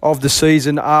part of the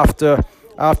season after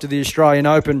the Australian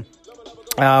Open.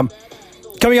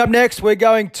 Coming up next, we're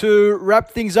going to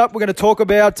wrap things up. We're going to talk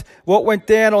about what went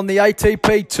down on the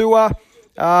ATP Tour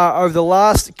over the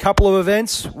last couple of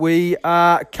events. We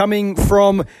are coming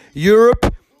from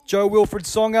Europe. Jo-Wilfried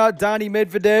Tsonga, Dani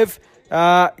Medvedev,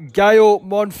 Gael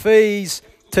Monfils,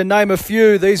 to name a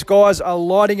few. These guys are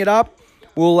lighting it up.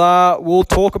 We'll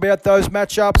talk about those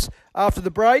matchups after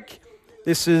the break.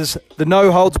 This is the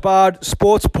No Holds Barred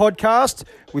Sports Podcast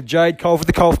with Jade Culphman,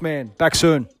 the Culphman. Back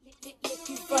soon.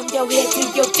 From your your head to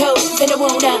your toes. And I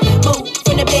wanna move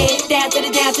from the bed down to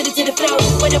the floor.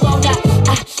 When I wanna,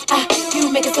 you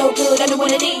make it so good, I don't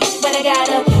wanna leave. But I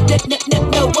gotta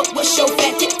know what's your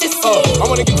fantasy. I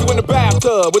wanna get you in the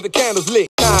bathtub with the candles lit.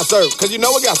 Concert, cause you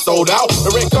know it got sold out.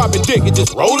 The red carpet dick, it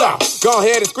just roll out. Go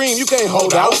ahead and scream, you can't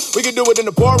hold out. We can do it in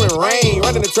the pouring rain,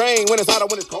 running the train when it's hot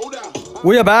out, when it's cold out.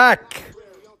 We are back.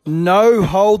 No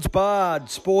Holds Barred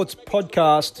Sports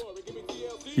Podcast.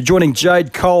 You're joining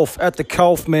Jade Culph at the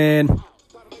Culphman.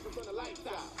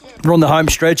 We're on the home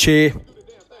stretch here.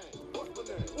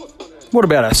 What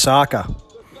about Osaka?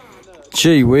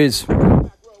 Gee whiz.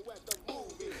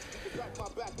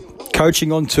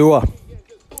 Coaching on tour.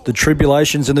 The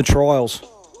tribulations and the trials.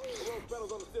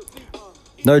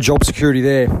 No job security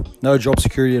there. No job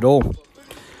security at all.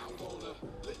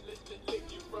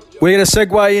 We're going to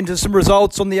segue into some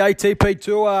results on the ATP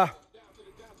Tour.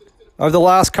 Over the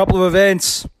last couple of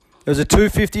events, there was a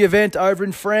 250 event over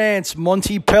in France,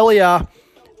 Montpellier,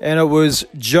 and it was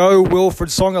Jo-Wilfried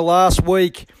Tsonga last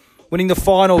week, winning the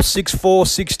final 6-4,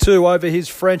 6-2 over his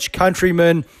French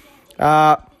countryman,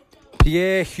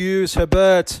 Pierre-Hugues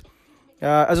Herbert.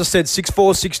 As I said,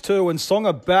 6-4, 6-2, and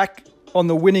Tsonga back on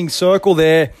the winning circle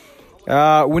there,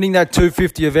 winning that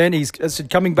 250 event. He's, as I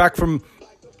said, coming back from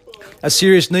a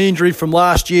serious knee injury from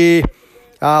last year,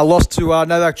 lost to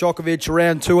Novak Djokovic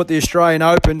round 2 at the Australian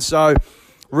Open. So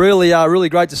really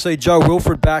great to see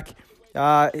Jo-Wilfried back.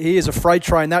 He is a freight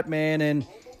train, that man, and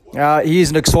he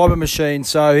is an excitement machine.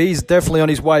 So he's definitely on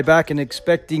his way back, and I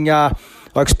expect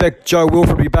Jo-Wilfried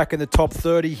to be back in the top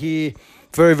 30 here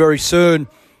very, very soon.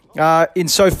 In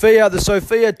Sofia, the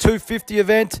Sofia 250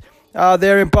 event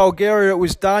there in Bulgaria, it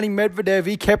was Dani Medvedev.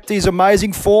 He kept his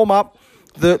amazing form up.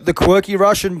 The quirky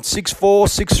Russian 6-4,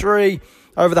 6-3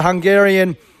 over the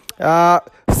Hungarian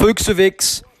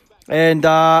Fucsovics. And,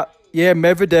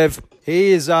 Medvedev,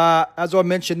 he is, as I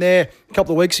mentioned there a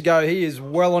couple of weeks ago, he is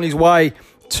well on his way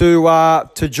to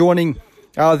joining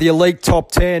the elite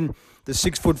top 10, the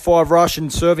 6'5" Russian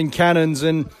serving cannons.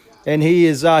 And he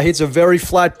is hits a very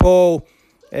flat ball.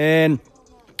 And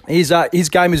his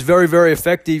game is very, very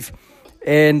effective.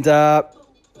 And, a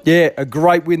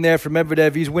great win there from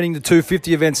Medvedev. He's winning the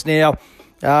 250 events now,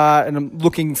 and I'm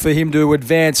looking for him to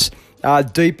advance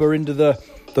deeper into the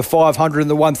 500 and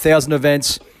the 1,000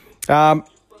 events. There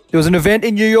was an event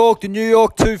in New York, the New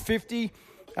York 250.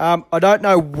 I don't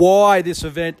know why this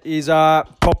event is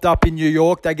popped up in New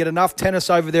York. They get enough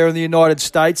tennis over there in the United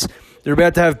States. They're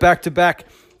about to have back-to-back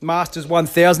Masters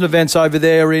 1000 events over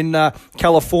there in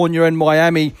California and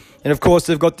Miami. And, of course,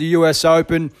 they've got the US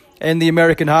Open and the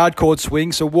American hardcourt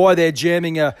swing. So why they're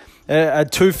jamming a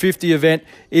 250 event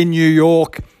in New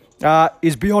York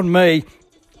is beyond me.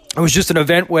 It was just an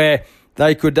event where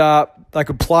they could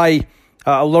play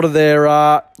a lot of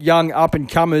their young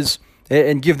up-and-comers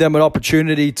and give them an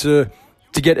opportunity to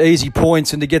get easy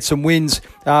points and to get some wins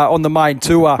on the main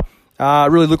tour.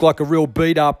 Really looked like a real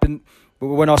beat-up. And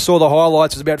when I saw the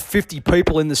highlights, there's about 50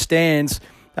 people in the stands.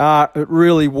 It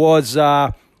really was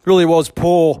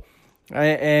poor.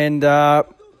 And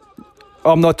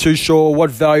I'm not too sure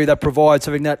what value that provides,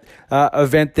 having that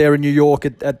event there in New York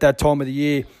at that time of the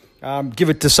year. Give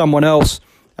it to someone else,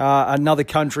 another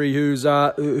country who's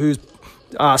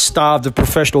starved of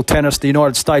professional tennis. The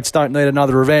United States don't need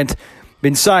another event.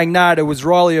 Been saying that. It was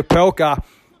Riley Opelka,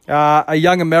 a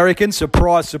young American,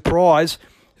 surprise, who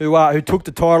took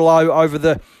the title over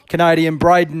the Canadian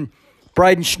Braden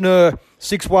Schnur,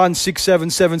 6-1, 6-7,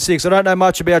 7-6. I don't know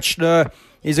much about Schnur.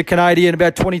 He's a Canadian,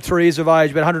 about 23 years of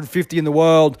age, about 150 in the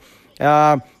world.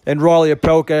 And Riley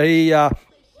Opelka, he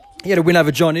had a win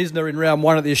over John Isner in round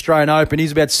 1 at the Australian Open.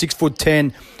 He's about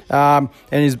 6'10", and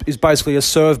is basically a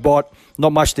serve bot.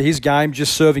 Not much to his game,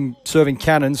 just serving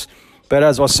cannons. But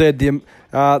as I said, the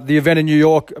event in New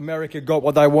York, America got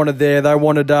what they wanted there. They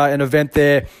wanted an event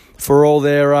there for all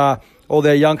their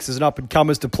youngsters and up and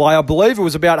comers to play. I believe it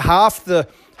was about half the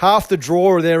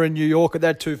draw there in New York at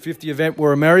that 250 event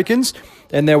were Americans,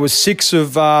 and there was 6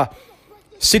 of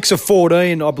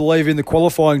 14, I believe, in the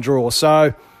qualifying draw.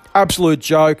 So absolute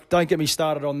joke. Don't get me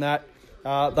started on that.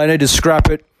 They need to scrap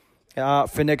it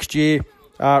for next year.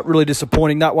 Really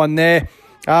disappointing, that one there.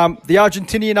 The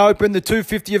Argentinian Open, the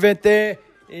 250 event there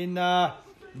in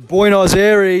Buenos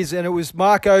Aires, and it was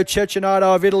Marco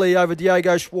Cecchinato of Italy over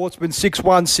Diego Schwartzman,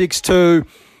 6-1, 6-2.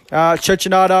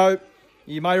 Cecchinato,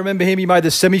 you may remember him. He made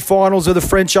the semi-finals of the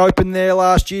French Open there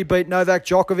last year, beat Novak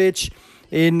Djokovic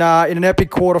in an epic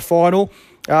quarterfinal,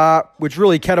 which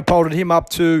really catapulted him up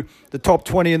to the top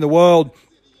 20 in the world.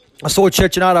 I saw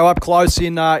Cecchinato up close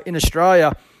in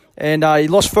Australia, and he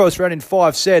lost first round in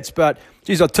 5 sets, but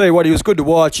geez, I'll tell you what, he was good to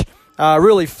watch.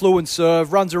 really fluent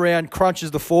serve, runs around,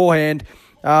 crunches the forehand.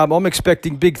 I'm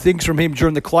expecting big things from him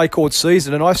during the clay court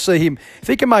season, and I see him, if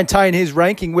he can maintain his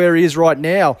ranking where he is right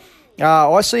now,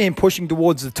 I see him pushing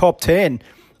towards the top 10.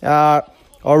 I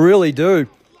really do.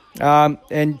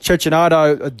 And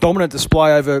Cecchinato, a dominant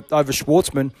display over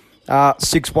Schwartzman, 6-1,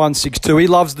 6-2. He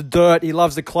loves the dirt. He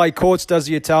loves the clay courts, does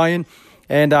the Italian.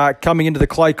 And coming into the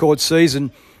clay court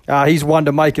season, he's one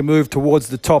to make a move towards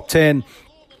the top 10.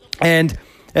 And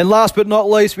last but not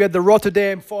least, we had the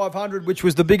Rotterdam 500, which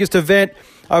was the biggest event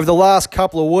over the last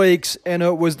couple of weeks. And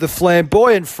it was the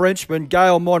flamboyant Frenchman,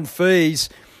 Gael Monfils,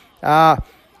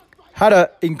 had an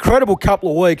incredible couple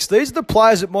of weeks. These are the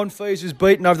players that Monfils has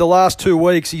beaten over the last 2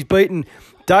 weeks. He's beaten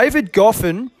David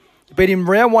Goffin, beat him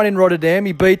round 1 in Rotterdam.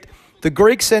 He beat the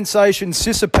Greek sensation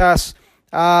Tsitsipas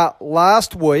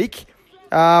last week.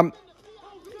 And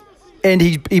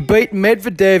he beat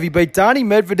Medvedev. He beat Dani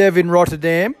Medvedev in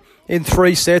Rotterdam in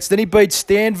 3 sets. Then he beat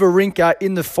Stan Wawrinka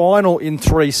in the final in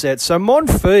 3 sets. So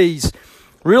Monfils,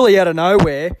 really out of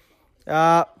nowhere.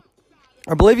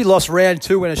 I believe he lost round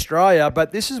 2 in Australia,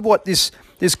 but this is what this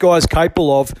guy's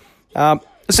capable of.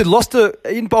 Lost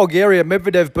in Bulgaria.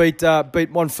 Medvedev beat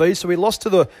Monfils, so he lost to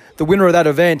the winner of that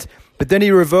event. But then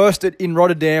he reversed it in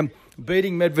Rotterdam,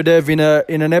 beating Medvedev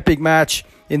in an epic match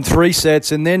in 3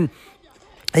 sets, and then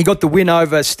he got the win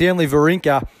over Stanley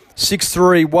Wawrinka,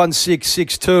 6-3, 1-6,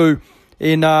 6-2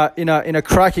 in a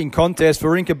cracking contest.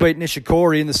 Wawrinka beat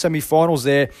Nishikori in the semi-finals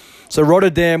there. So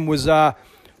Rotterdam was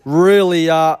really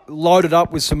loaded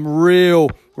up with some real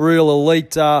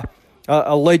elite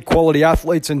quality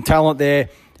athletes and talent there.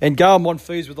 And Gael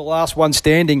Monfils was the last one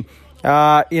standing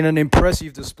in an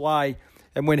impressive display.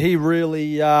 And when he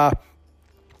really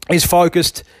is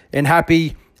focused and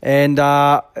happy and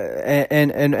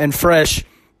fresh,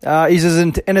 he's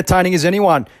as entertaining as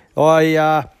anyone.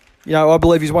 I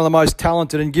believe he's one of the most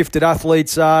talented and gifted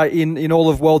athletes in all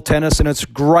of world tennis, and it's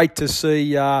great to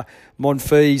see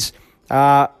Monfils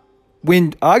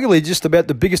win arguably just about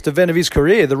the biggest event of his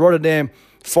career, the Rotterdam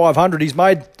 500. He's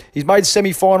made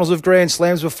semi-finals of Grand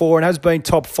Slams before and has been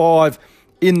top 5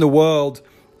 in the world.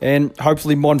 And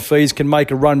hopefully Monfils can make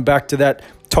a run back to that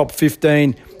top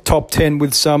 15, top 10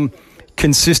 with some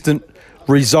consistent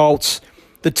results.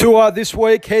 The tour this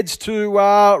week heads to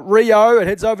Rio. It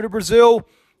heads over to Brazil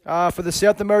for the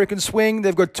South American swing.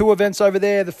 They've got 2 events over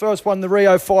there. The first one, the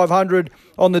Rio 500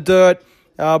 on the dirt.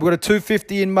 We've got a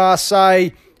 250 in Marseille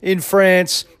in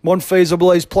France. Monfils, I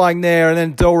believe, is playing there. And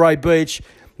then Delray Beach,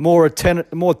 more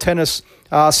tennis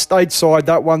stateside.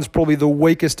 That one's probably the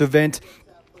weakest event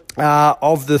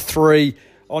of the 3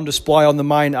 on display on the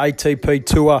main ATP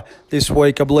Tour this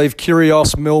week. I believe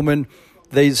Kyrgios, Millman,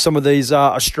 some of these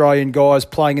Australian guys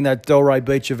playing in that Delray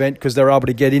Beach event because they're able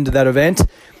to get into that event.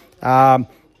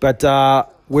 But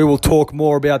we will talk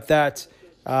more about that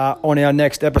on our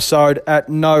next episode at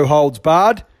No Holds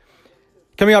Barred.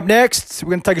 Coming up next, we're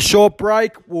going to take a short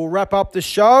break. We'll wrap up the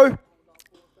show.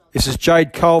 This is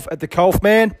Jade Culph at the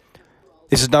Culphman.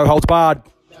 This is No Holds Barred.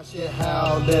 Shit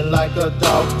howling like a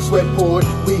dog, sweat poured,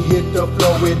 we hit the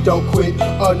floor, it don't quit.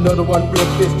 Another one rip,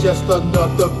 it's just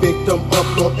another victim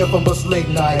of your infamous late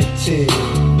night chick.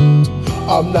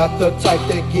 I'm not the type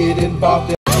that get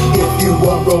involved in. If you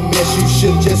want romance, you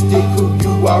should just stick who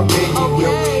you already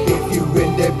with. If you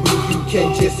in that mood, you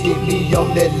can't just hit me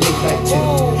on that late night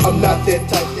chick. I'm not that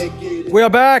type that get. We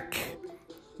are back.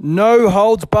 No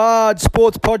Holds Barred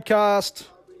Sports Podcast.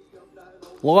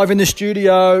 Live in the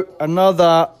studio,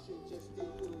 another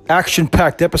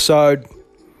action-packed episode.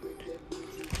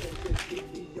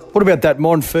 What about that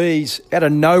Monfils? Out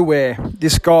of nowhere,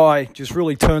 this guy just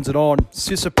really turns it on.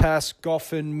 Tsitsipas,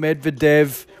 Goffin,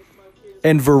 Medvedev,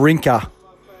 and Wawrinka.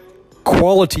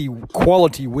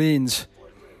 Quality wins.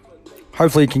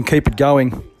 Hopefully he can keep it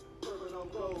going.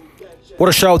 What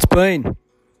a show it's been.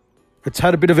 It's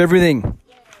had a bit of everything.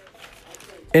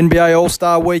 NBA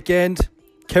All-Star Weekend.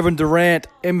 Kevin Durant,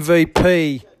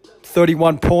 MVP,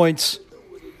 31 points.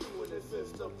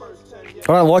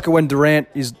 I don't like it when Durant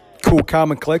is cool,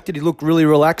 calm, and collected. He looked really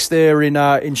relaxed there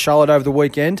in Charlotte over the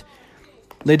weekend.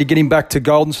 Need to get him back to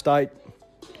Golden State.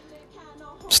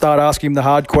 Start asking him the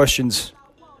hard questions.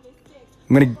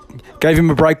 Gave him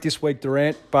a break this week,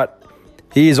 Durant, but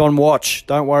he is on watch.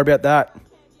 Don't worry about that.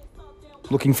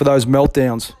 Looking for those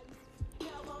meltdowns.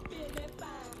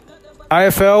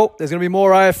 AFL, there's going to be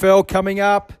more AFL coming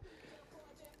up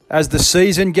as the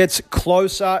season gets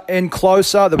closer and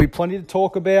closer. There'll be plenty to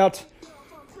talk about.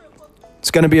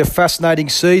 It's going to be a fascinating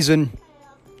season.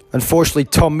 Unfortunately,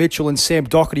 Tom Mitchell and Sam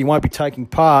Doherty won't be taking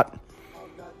part.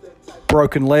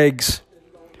 Broken legs.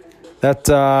 That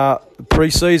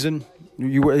pre-season,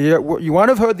 you won't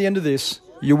have heard the end of this.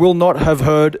 you will not have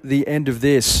heard the end of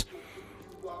this.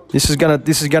 This is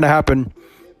gonna happen.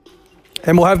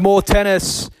 And we'll have more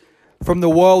tennis from the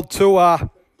World Tour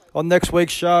on next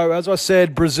week's show. As I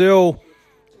said, Brazil,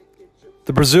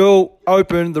 the Brazil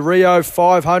Open, the Rio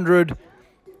 500.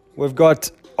 We've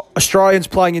got Australians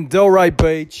playing in Delray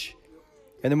Beach.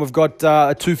 And then we've got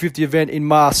a 250 event in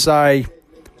Marseille.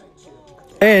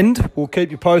 And we'll keep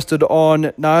you posted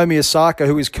on Naomi Osaka,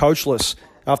 who is coachless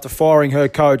after firing her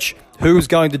coach, who is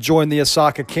going to join the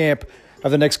Osaka camp over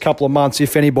the next couple of months,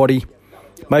 if anybody.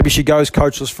 Maybe she goes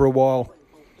coachless for a while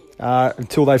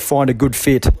until they find a good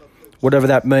fit, whatever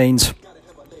that means.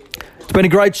 It's been a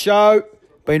great show.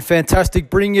 Been fantastic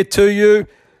bringing it to you.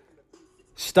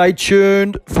 Stay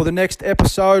tuned for the next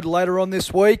episode later on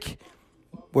this week.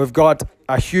 We've got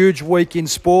a huge week in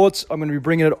sports. I'm going to be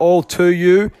bringing it all to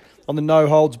you on the No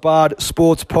Holds Barred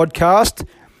Sports Podcast.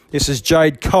 This is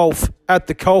Jade Culph at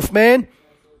the Culphman.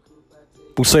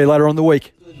 We'll see you later on the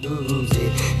week.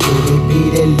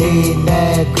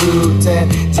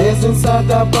 Just inside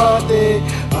the body,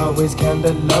 always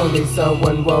kinda lonely.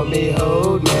 Someone want me,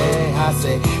 hold me. I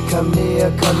say, come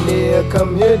here, come here,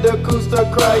 come here. The cool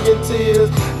start crying tears.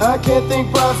 I can't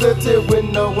think positive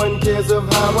when no one cares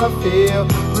of how I feel.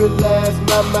 Relax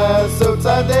my mind, so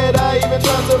tight that I even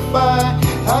try to find.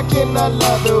 I cannot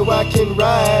lie, though I can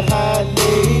ride high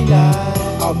late night.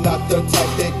 I'm not the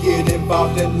type that get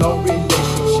involved in long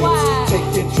relationships.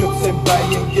 Taking trips and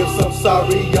buying gifts, I'm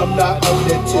sorry, I'm not on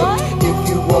that tip. If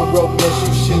you want romance,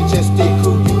 you should just stick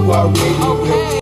who you already with.